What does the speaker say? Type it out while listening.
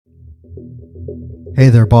Hey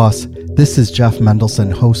there, boss. This is Jeff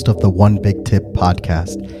Mendelson, host of the One Big Tip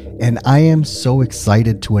podcast, and I am so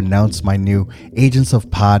excited to announce my new Agents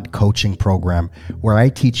of Pod coaching program, where I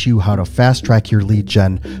teach you how to fast track your lead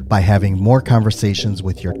gen by having more conversations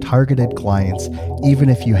with your targeted clients, even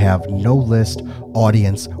if you have no list,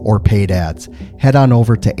 audience, or paid ads. Head on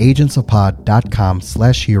over to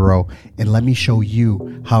agentsofpod.com/hero and let me show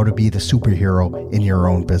you how to be the superhero in your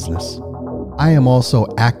own business. I am also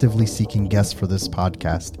actively seeking guests for this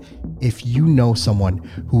podcast. If you know someone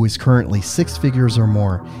who is currently 6 figures or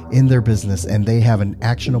more in their business and they have an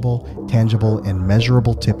actionable, tangible, and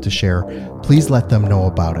measurable tip to share, please let them know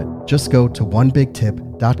about it. Just go to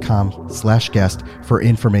onebigtip.com/guest for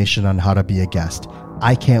information on how to be a guest.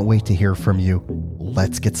 I can't wait to hear from you.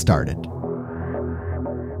 Let's get started.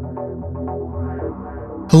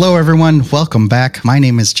 Hello, everyone. Welcome back. My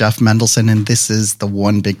name is Jeff Mendelson, and this is the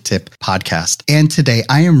One Big Tip podcast. And today,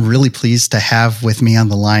 I am really pleased to have with me on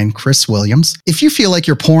the line, Chris Williams. If you feel like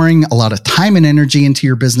you're pouring a lot of time and energy into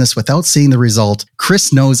your business without seeing the result,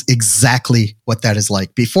 Chris knows exactly what that is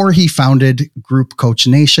like. Before he founded Group Coach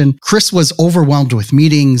Nation, Chris was overwhelmed with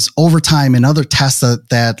meetings, overtime, and other tasks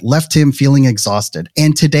that left him feeling exhausted.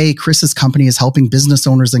 And today, Chris's company is helping business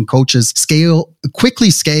owners and coaches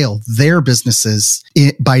quickly scale their businesses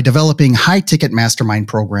by developing high-ticket mastermind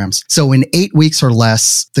programs. So in 8 weeks or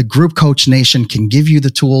less, the Group Coach Nation can give you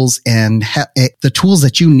the tools and the tools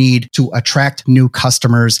that you need to attract new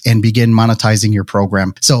customers and begin monetizing your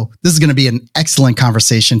program. So this is going to be an excellent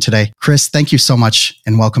conversation today. Chris, thank you so much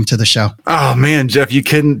and welcome to the show. Oh man, Jeff, you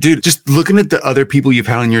kidding? Dude, just looking at the other people you've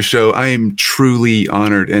had on your show, I am truly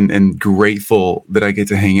honored and grateful that I get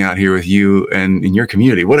to hang out here with you and in your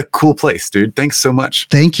community. What a cool place, dude. Thanks so much.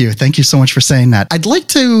 Thank you. Thank you so much for saying that. I'd like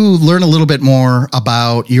to learn a little bit more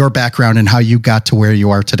about your background and how you got to where you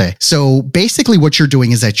are today. So basically what you're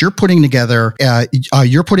doing is that you're putting together a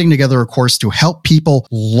course to help people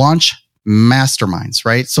launch masterminds,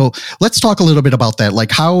 right? So let's talk a little bit about that.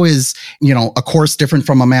 Like, how is, a course different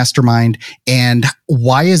from a mastermind, and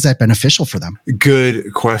why is that beneficial for them?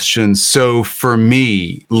 Good question. So for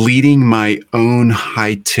me, leading my own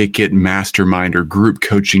high ticket mastermind or group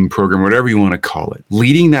coaching program, whatever you want to call it,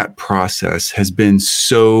 leading that process has been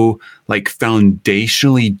so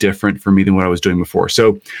foundationally different for me than what I was doing before.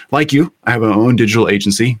 So like you, I have my own digital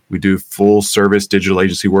agency. We do full service digital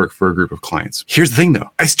agency work for a group of clients. Here's the thing though.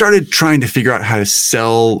 I started trying to figure out how to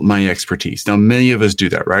sell my expertise. Now, many of us do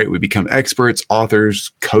that, right? We become experts,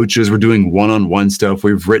 authors, coaches. We're doing one-on-one stuff.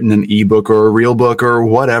 We've written an ebook or a real book or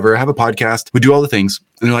whatever. I have a podcast. We do all the things.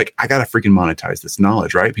 And they're like, I got to freaking monetize this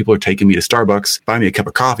knowledge, right? People are taking me to Starbucks, buy me a cup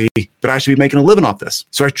of coffee, but I should be making a living off this.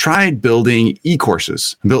 So I tried building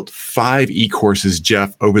e-courses. I built 5 e-courses,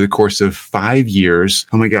 Jeff, over the course of 5 years.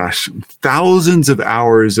 Oh my gosh, thousands of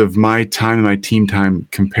hours of my time and my team time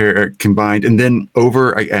combined. And then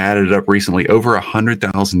I added it up recently, over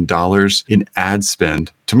 $100,000 in ad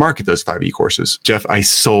spend to market those 5 e-courses. Jeff, I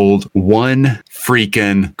sold one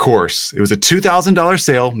freaking course. It was a $2,000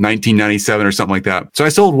 sale, 1997 or something like that. So I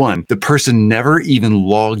sold one. The person never even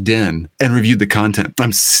logged in and reviewed the content.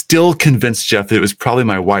 I'm still convinced, Jeff, that it was probably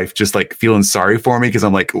my wife just feeling sorry for me because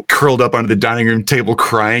I'm curled up under the dining room table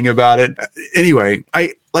crying about it. Anyway,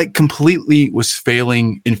 I completely was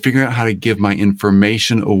failing in figuring out how to give my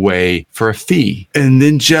information away for a fee. And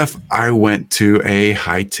then, Jeff, I went to a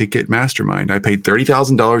high ticket mastermind. I paid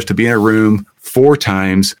 $30,000 to be in a room 4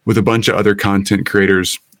 times with a bunch of other content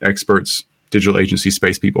creators, experts, digital agency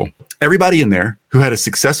space people. Everybody in there who had a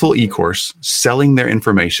successful e-course selling their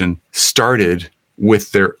information started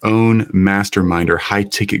with their own mastermind or high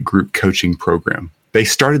ticket group coaching program. They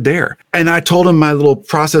started there. And I told them my little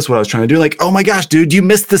process, what I was trying to do. Oh my gosh, dude, you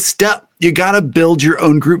missed the step. You got to build your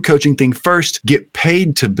own group coaching thing first, get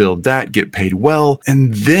paid to build that, get paid well,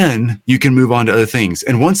 and then you can move on to other things.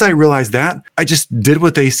 And once I realized that, I just did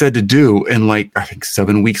what they said to do. And I think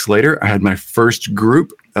 7 weeks later, I had my first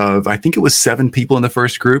group of, I think it was 7 people in the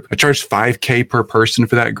first group. I charged $5,000 per person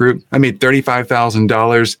for that group. I made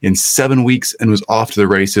 $35,000 in 7 weeks and was off to the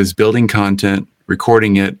races, building content,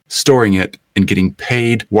 recording it, storing it, and getting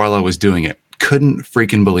paid while I was doing it. Couldn't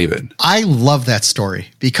freaking believe it. I love that story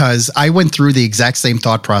because I went through the exact same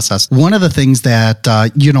thought process. One of the things that,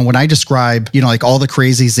 when I describe, all the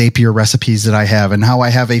crazy Zapier recipes that I have and how I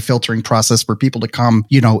have a filtering process for people to come,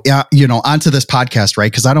 onto this podcast,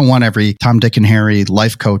 right? Because I don't want every Tom, Dick, and Harry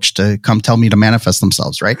life coach to come tell me to manifest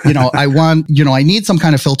themselves, right? I need some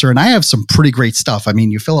kind of filter, and I have some pretty great stuff. I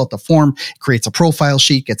mean, you fill out the form, creates a profile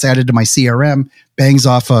sheet, gets added to my CRM, bangs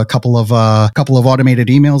off a couple of automated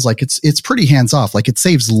emails. It's pretty hands off. It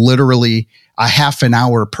saves literally a half an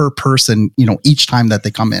hour per person, each time that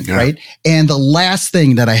they come in, right? And the last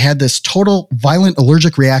thing that I had this total violent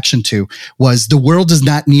allergic reaction to was the world does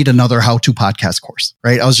not need another how-to podcast course,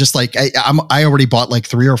 right? I was just like, I already bought like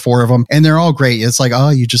 3 or 4 of them and they're all great. It's like, oh,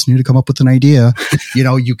 you just need to come up with an idea.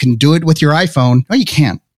 You can do it with your iPhone. No, you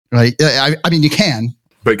can't, right? I mean, you can.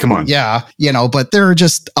 But come on. Yeah. But there are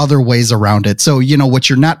just other ways around it. So, what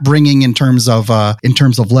you're not bringing in terms of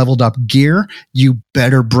leveled up gear, you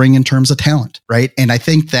better bring in terms of talent. Right. And I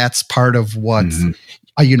think that's part of what,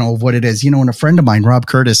 what it is, and a friend of mine, Rob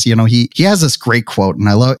Curtis, he has this great quote and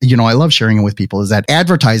I love sharing it with people is that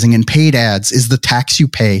advertising and paid ads is the tax you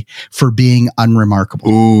pay for being unremarkable.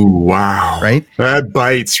 Ooh, wow. Right. That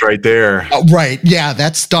bites right there. Right. Yeah.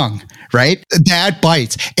 That stung. Right? That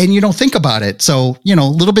bites. And think about it. So, a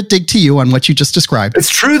little bit dig to you on what you just described. It's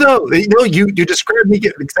true though. You described me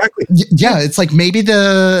exactly. Yeah. It's like maybe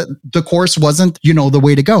the course wasn't, the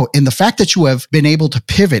way to go. And the fact that you have been able to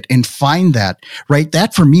pivot and find that, right?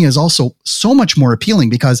 That for me is also so much more appealing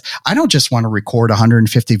because I don't just want to record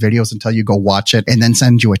 150 videos and tell you go watch it and then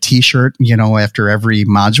send you a t-shirt, after every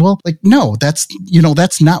module. Like, no, that's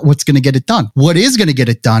not what's going to get it done. What is going to get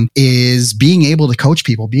it done is being able to coach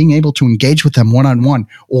people, being able to engage with them one-on-one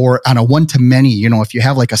or on a one-to-many, if you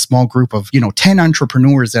have like a small group of, 10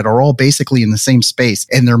 entrepreneurs that are all basically in the same space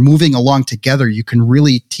and they're moving along together, you can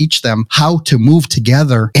really teach them how to move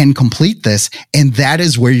together and complete this. And that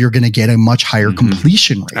is where you're going to get a much higher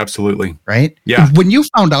completion rate. Absolutely. Right? Yeah. When you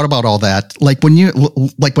found out about all that, when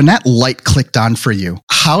that light clicked on for you,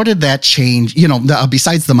 how did that change,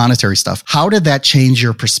 besides the monetary stuff, how did that change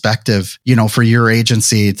your perspective, for your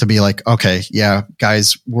agency to be like, okay, yeah,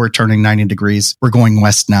 guys, we're turning 90 degrees. We're going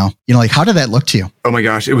west now. How did that look to you? Oh my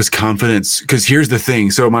gosh, it was confidence. Because here's the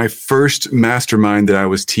thing. So my first mastermind that I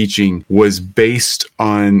was teaching was based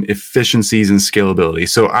on efficiencies and scalability.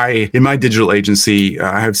 So in my digital agency,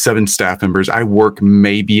 I have 7 staff members. I work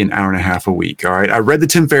maybe an hour and a half a week. All right. I read the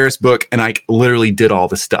Tim Ferriss book and I literally did all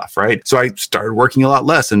the stuff. Right. So I started working a lot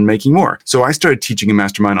less and making more. So I started teaching a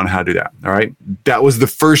mastermind on how to do that. All right. That was the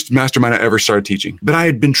first mastermind I ever started teaching. But I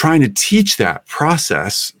had been trying to teach that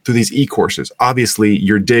process through these e-courses. Obviously,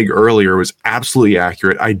 your dig earlier was absolutely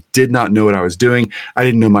accurate. I did not know what I was doing. I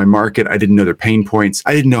didn't know my market. I didn't know their pain points.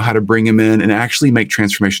 I didn't know how to bring them in and actually make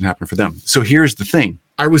transformation happen for them. So here's the thing.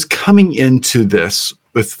 I was coming into this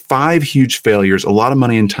with 5 huge failures, a lot of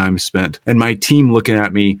money and time spent, and my team looking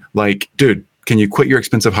at me like, dude, can you quit your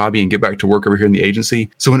expensive hobby and get back to work over here in the agency?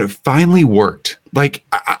 So when it finally worked,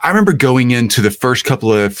 I remember going into the first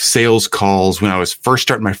couple of sales calls when I was first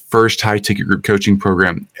starting my first high ticket group coaching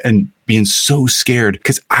program and being so scared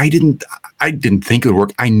because I didn't think it would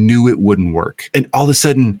work. I knew it wouldn't work. And all of a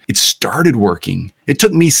sudden it started working. It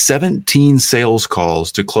took me 17 sales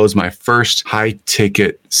calls to close my first high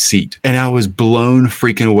ticket seat. And I was blown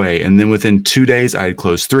freaking away. And then within 2 days, I had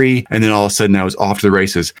closed 3. And then all of a sudden I was off to the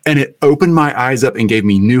races. And it opened my eyes up and gave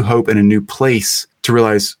me new hope and a new place to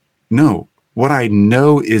realize, no, what I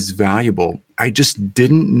know is valuable. I just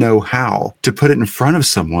didn't know how to put it in front of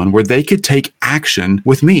someone where they could take action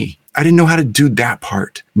with me. I didn't know how to do that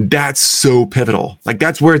part. That's so pivotal.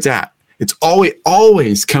 That's where it's at. It's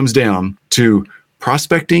always comes down to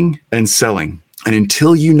prospecting and selling. And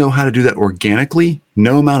until you know how to do that organically,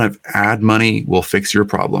 no amount of ad money will fix your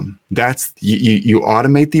problem. That's you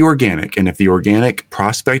automate the organic. And if the organic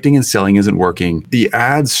prospecting and selling isn't working, the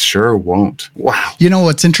ads sure won't. Wow.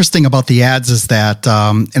 What's interesting about the ads is that,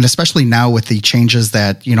 and especially now with the changes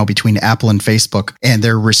that, between Apple and Facebook, and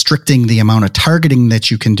they're restricting the amount of targeting that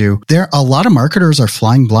you can do, a lot of marketers are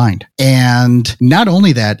flying blind. And not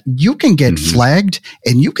only that, you can get flagged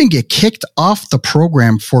and you can get kicked off the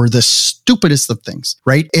program for the stupidest of things,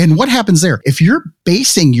 right? And what happens there? If you're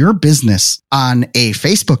basing your business on a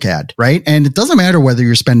Facebook ad, right? And it doesn't matter whether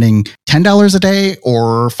you're spending $10 a day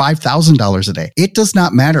or $5,000 a day. It does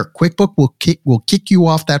not matter. QuickBook will kick you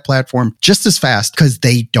off that platform just as fast because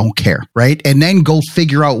they don't care, right? And then go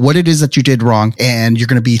figure out what it is that you did wrong. And you're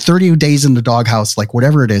going to be 30 days in the doghouse,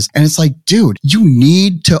 whatever it is. And it's like, dude, you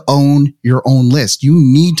need to own your own list. You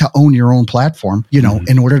need to own your own platform,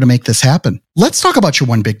 in order to make this happen. Let's talk about your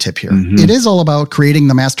one big tip here. It is all about creating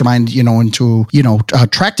the mastermind, into,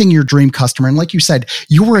 attracting your dream customer. And like you said,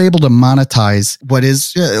 you were able to monetize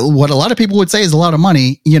what a lot of people would say is a lot of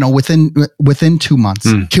money, within 2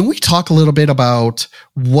 months. Can we talk a little bit about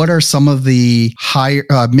what are some of the higher,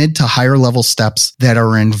 mid to higher level steps that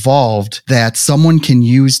are involved that someone can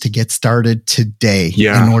use to get started today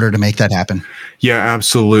in order to make that happen? Yeah,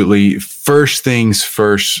 absolutely. First things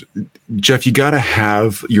first, Jeff, you got to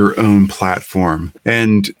have your own platform. platform.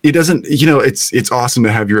 And it doesn't, it's awesome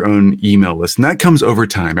to have your own email list. And that comes over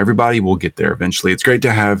time. Everybody will get there eventually. It's great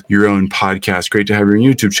to have your own podcast, great to have your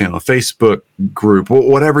YouTube channel, Facebook group,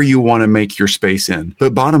 whatever you want to make your space in.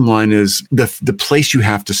 But bottom line is the place you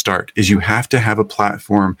have to start is you have to have a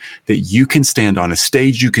platform that you can stand on, a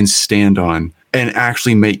stage you can stand on, and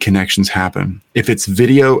actually make connections happen. If it's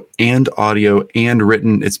video and audio and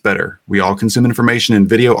written, it's better. We all consume information in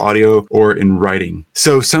video, audio, or in writing.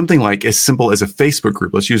 So something like as simple as a Facebook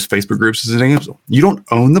group, let's use Facebook groups as an example. You don't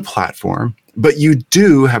own the platform, but you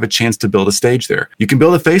do have a chance to build a stage there. You can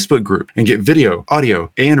build a Facebook group and get video, audio,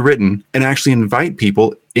 and written, and actually invite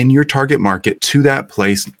people in your target market to that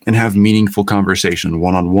place and have meaningful conversation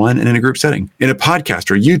one-on-one and in a group setting. In a podcast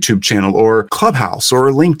or YouTube channel or Clubhouse or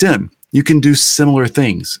LinkedIn, you can do similar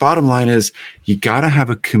things. Bottom line is you got to have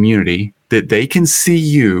a community that they can see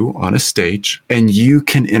you on a stage and you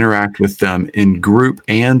can interact with them in group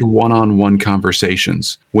and one-on-one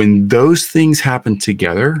conversations. When those things happen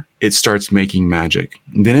together, it starts making magic.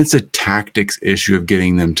 And then it's a tactics issue of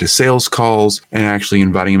getting them to sales calls and actually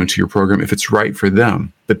inviting them into your program if it's right for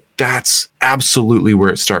them. But that's absolutely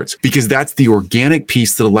where it starts, because that's the organic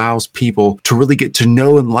piece that allows people to really get to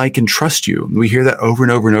know and like and trust you. We hear that over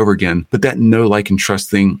and over and over again, but that know, like, and trust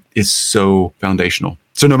thing is so foundational.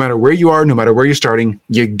 So no matter where you are, no matter where you're starting,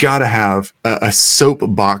 you got to have a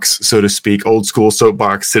soapbox, so to speak, old school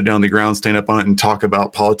soapbox, sit down on the ground, stand up on it and talk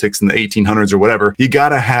about politics in the 1800s or whatever. You got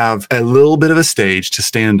to have a little bit of a stage to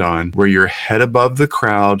stand on where you're head above the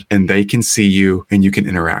crowd and they can see you and you can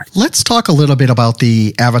interact. Let's talk a little bit about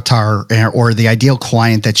the avatar or the ideal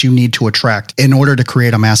client that you need to attract in order to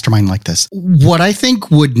create a mastermind like this. What I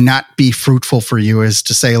think would not be fruitful for you is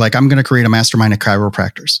to say, like, I'm going to create a mastermind of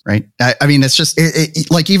chiropractors, right? I mean, it's just,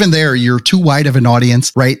 like, even there, you're too wide of an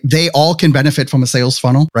audience, right? They all can benefit from a sales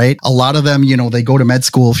funnel, right? A lot of them, they go to med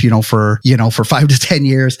school, for 5 to 10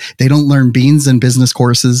 years. They don't learn beans and business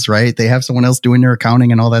courses, right? They have someone else doing their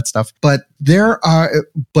accounting and all that stuff. But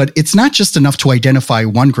it's not just enough to identify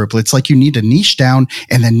one group. It's like you need to niche down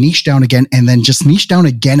and then niche down again and then just niche down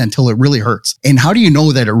again until it really hurts. And how do you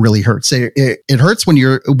know that it really hurts? It hurts when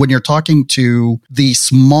you're talking to the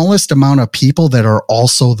smallest amount of people that are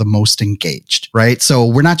also the most engaged, right? So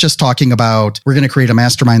we're not just talking about, we're going to create a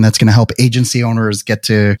mastermind that's going to help agency owners get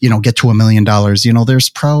to $1 million. There's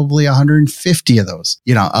probably 150 of those,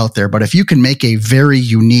 out there. But if you can make a very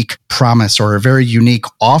unique promise or a very unique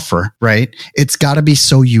offer, right? It's got to be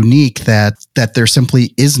so unique that there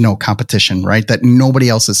simply is no competition, right? That nobody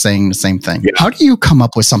else is saying the same thing. Yeah. How do you come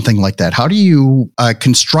up with something like that? How do you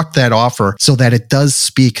construct that offer so that it does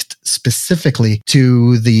speak specifically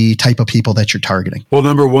to the type of people that you're targeting? Well,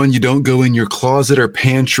 number one, you don't go in your closet or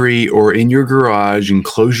pantry or in your garage and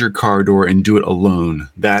close your car door and do it alone.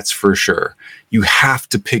 That's for sure. You have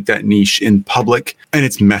to pick that niche in public, and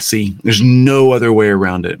it's messy. There's no other way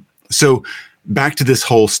around it. So back to this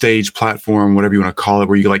whole stage platform, whatever you want to call it,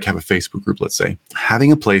 where you have a Facebook group, let's say,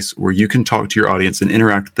 having a place where you can talk to your audience and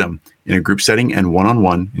interact with them in a group setting and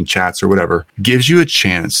one-on-one in chats or whatever gives you a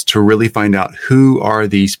chance to really find out who are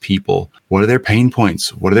these people. What are their pain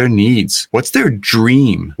points? What are their needs? What's their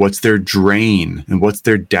dream? What's their drain? And what's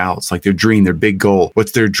their doubts? Like their dream, their big goal.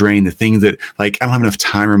 What's their drain? The thing that I don't have enough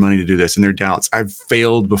time or money to do this, and their doubts. I've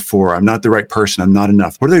failed before. I'm not the right person. I'm not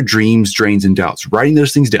enough. What are their dreams, drains, and doubts? Writing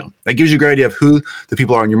those things down. That gives you a great idea of who the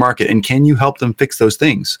people are in your market, and can you help them fix those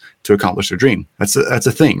things to accomplish their dream? That's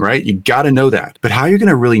a thing, right? You got to know that. But how you're going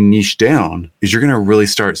to really niche down is you're going to really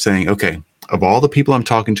start saying, okay, of all the people I'm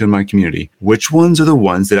talking to in my community, which ones are the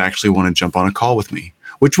ones that actually want to jump on a call with me?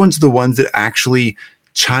 Which ones are the ones that actually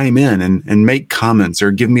chime in and make comments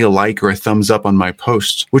or give me a like or a thumbs up on my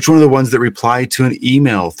posts? Which one are the ones that reply to an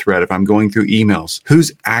email thread if I'm going through emails?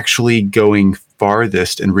 Who's actually going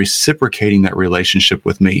farthest and reciprocating that relationship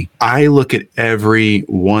with me? I look at every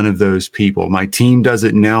one of those people. My team does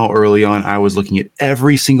it now. Early on, I was looking at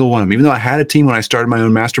every single one of them. Even though I had a team when I started my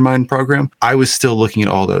own mastermind program, I was still looking at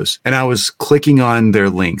all those. And I was clicking on their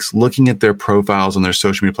links, looking at their profiles on their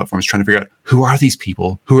social media platforms, trying to figure out who are these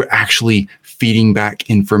people who are actually feeding back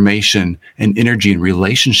information and energy and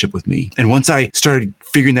relationship with me. And once I started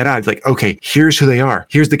figuring that out, it's like, okay, here's who they are.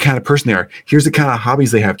 Here's the kind of person they are. Here's the kind of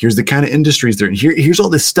hobbies they have. Here's the kind of industries they're in. Here's all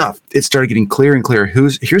this stuff. It started getting clearer and clearer.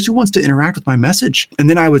 Here's who wants to interact with my message. And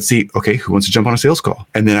then I would see, okay, who wants to jump on a sales call?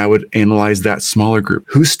 And then I would analyze that smaller group.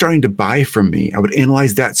 Who's starting to buy from me? I would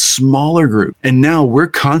analyze that smaller group. And now we're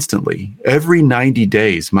constantly, every 90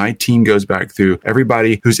 days, my team goes back through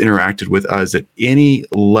everybody who's interacted with us at any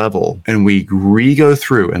level. And we re-go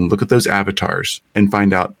through and look at those avatars and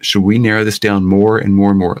find out, should we narrow this down more and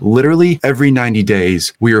more and more? Literally every 90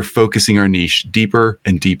 days, we are focusing our niche deeper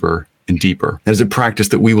and deeper and deeper. That is a practice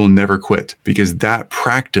that we will never quit because that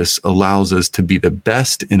practice allows us to be the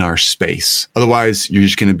best in our space. Otherwise, you're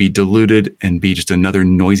just going to be diluted and be just another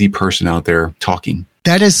noisy person out there talking.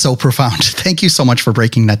 That is so profound. Thank you so much for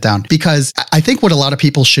breaking that down, because I think what a lot of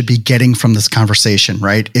people should be getting from this conversation,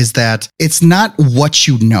 right, is that it's not what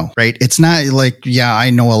you know, right? It's not like, yeah, I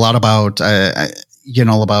know a lot about,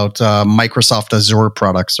 Microsoft Azure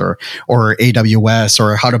products or AWS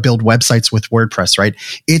or how to build websites with WordPress, right?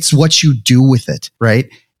 It's what you do with it, right?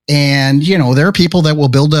 And, there are people that will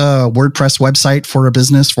build a WordPress website for a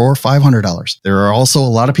business for $500. There are also a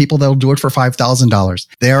lot of people that will do it for $5,000.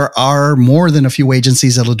 There are more than a few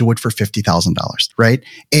agencies that'll do it for $50,000, right?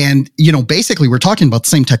 And, basically we're talking about the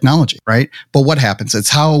same technology, right? But what happens? It's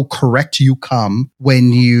how correct you come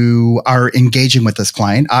when you are engaging with this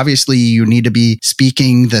client. Obviously, you need to be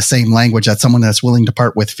speaking the same language that someone that's willing to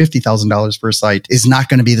part with $50,000 for a site is not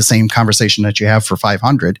going to be the same conversation that you have for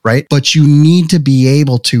 $500, right? But you need to be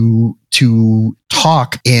able to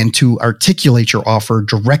talk and to articulate your offer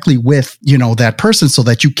directly with, that person so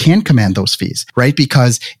that you can command those fees, right?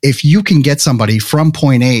 Because if you can get somebody from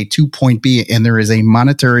point A to point B and there is a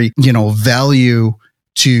monetary, value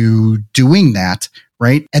to doing that,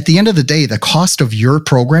 right? At the end of the day, the cost of your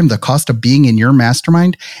program, the cost of being in your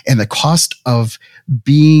mastermind, and the cost of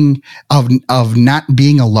not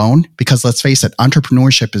being alone, because let's face it,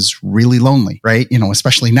 entrepreneurship is really lonely, right?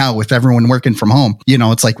 Especially now with everyone working from home,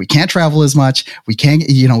 it's like we can't travel as much. We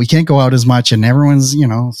can't go out as much, and everyone's,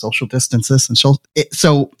 social distances and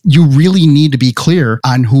so you really need to be clear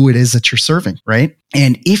on who it is that you're serving, right?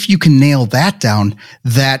 And if you can nail that down,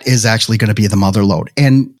 that is actually going to be the mother lode.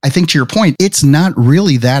 And I think to your point, it's not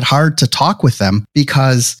really that hard to talk with them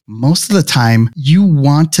because most of the time you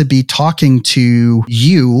want to be talking to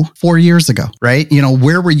you 4 years ago, right?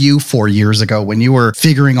 Where were you 4 years ago when you were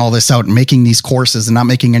figuring all this out and making these courses and not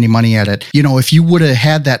making any money at it? If you would have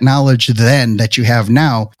had that knowledge then that you have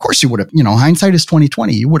now, of course you would have, hindsight is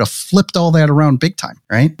 2020. You would have flipped all that around big time,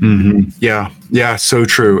 right? Mm-hmm. Yeah, so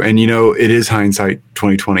true. And it is hindsight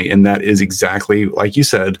 2020. And that is exactly, like you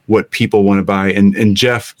said, what people want to buy. And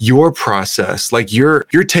Jeff, your process, like you're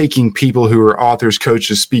taking people who are authors,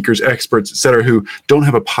 coaches, speakers, experts, et cetera, who don't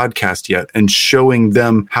have a podcast yet and showing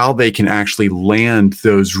them how they can actually land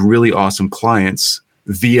those really awesome clients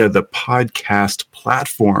via the podcast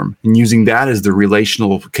platform and using that as the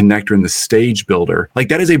relational connector and the stage builder. Like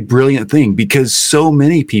that is a brilliant thing because so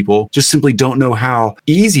many people just simply don't know how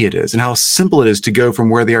easy it is and how simple it is to go from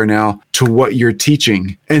where they are now to what you're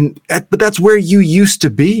teaching. But that's where you used to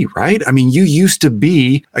be, right? I mean, you used to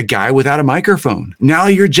be a guy without a microphone. Now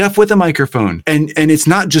you're Jeff with a microphone. And it's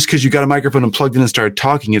not just because you got a microphone and plugged in and started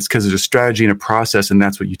talking. It's because there's a strategy and a process, and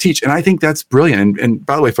that's what you teach. And I think that's brilliant. And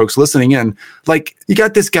by the way, folks listening in, like you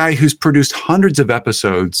got this guy who's produced hundreds of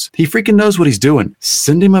episodes. He freaking knows what he's doing.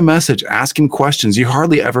 Send him a message, ask him questions. You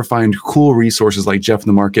hardly ever find cool resources like Jeff in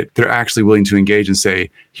the market that are actually willing to engage and say,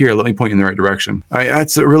 here, let me point you in the right direction.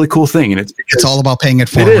 That's a really cool thing. And it's all about paying it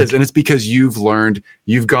forward. It is. And it's because you've learned,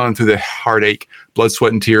 you've gone through the heartache, blood,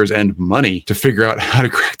 sweat, and tears, and money to figure out how to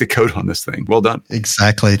crack the code on this thing. Well done.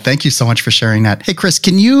 Exactly. Thank you so much for sharing that. Hey, Chris,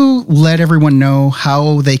 can you let everyone know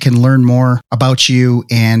how they can learn more about you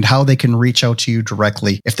and how they can reach out to you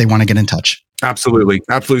directly if they want to get in touch? Absolutely.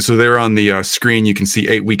 So there on the screen, you can see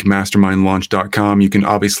 8weekmastermindlaunch.com. You can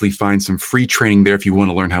obviously find some free training there if you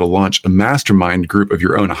want to learn how to launch a mastermind group of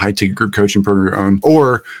your own, a high-ticket group coaching program of your own,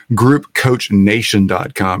 or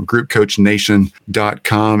groupcoachnation.com.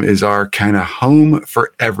 Groupcoachnation.com is our kind of home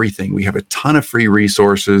for everything. We have a ton of free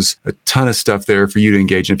resources, a ton of stuff there for you to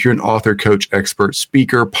engage in. If you're an author, coach, expert,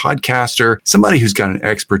 speaker, podcaster, somebody who's got an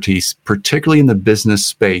expertise, particularly in the business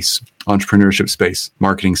space, entrepreneurship space,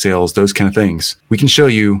 marketing, sales, those kind of things, we can show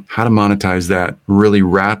you how to monetize that really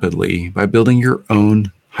rapidly by building your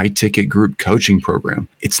own high-ticket group coaching program.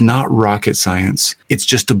 It's not rocket science. It's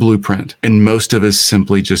just a blueprint. And most of us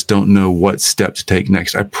simply just don't know what step to take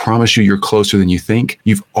next. I promise you're closer than you think.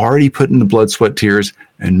 You've already put in the blood, sweat, tears,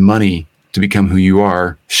 and money to become who you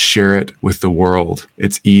are. Share it with the world.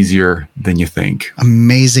 It's easier than you think.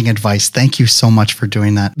 Amazing advice. Thank you so much for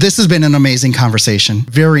doing that. This has been an amazing conversation.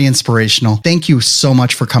 Very inspirational. Thank you so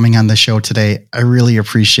much for coming on the show today. I really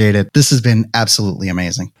appreciate it. This has been absolutely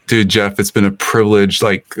amazing. Dude, Jeff, it's been a privilege.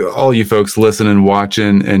 Like all you folks listening,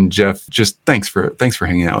 watching, and Jeff, just thanks for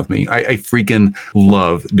hanging out with me. I freaking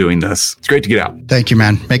love doing this. It's great to get out. Thank you,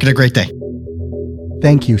 man. Make it a great day.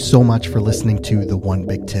 Thank you so much for listening to the One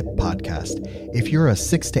Big Tip podcast. If you're a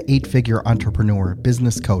 6 to 8 figure entrepreneur,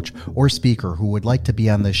 business coach, or speaker who would like to be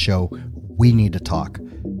on this show, we need to talk.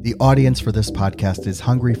 The audience for this podcast is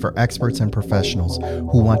hungry for experts and professionals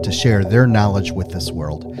who want to share their knowledge with this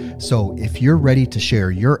world. So if you're ready to share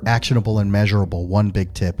your actionable and measurable one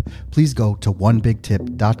big tip, please go to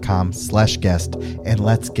onebigtip.com/guest and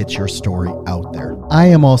let's get your story out there. I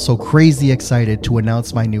am also crazy excited to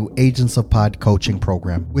announce my new Agents of Pod coaching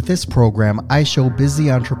program. With this program, I show busy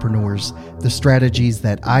entrepreneurs the strategies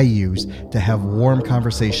that I use to have warm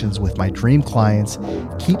conversations with my dream clients,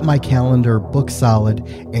 keep my calendar booked solid,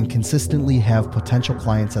 and consistently have potential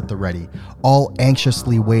clients at the ready, all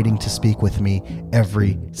anxiously waiting to speak with me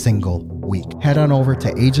every single week. Head on over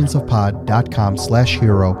to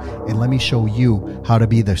agentsofpod.com/hero and let me show you how to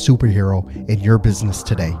be the superhero in your business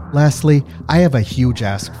today. Lastly, I have a huge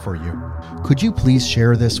ask for you. Could you please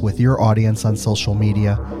share this with your audience on social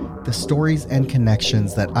media? The stories and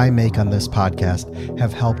connections that I make on this podcast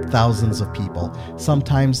have helped thousands of people,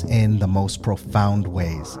 sometimes in the most profound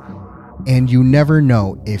ways. And you never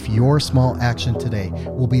know if your small action today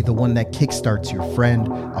will be the one that kickstarts your friend,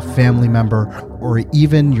 a family member, or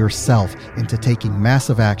even yourself into taking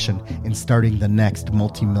massive action and starting the next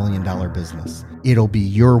multi-million-dollar business. It'll be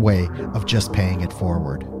your way of just paying it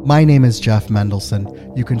forward. My name is Jeff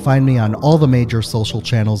Mendelson. You can find me on all the major social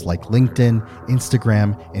channels like LinkedIn,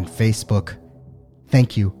 Instagram, and Facebook.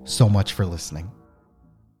 Thank you so much for listening.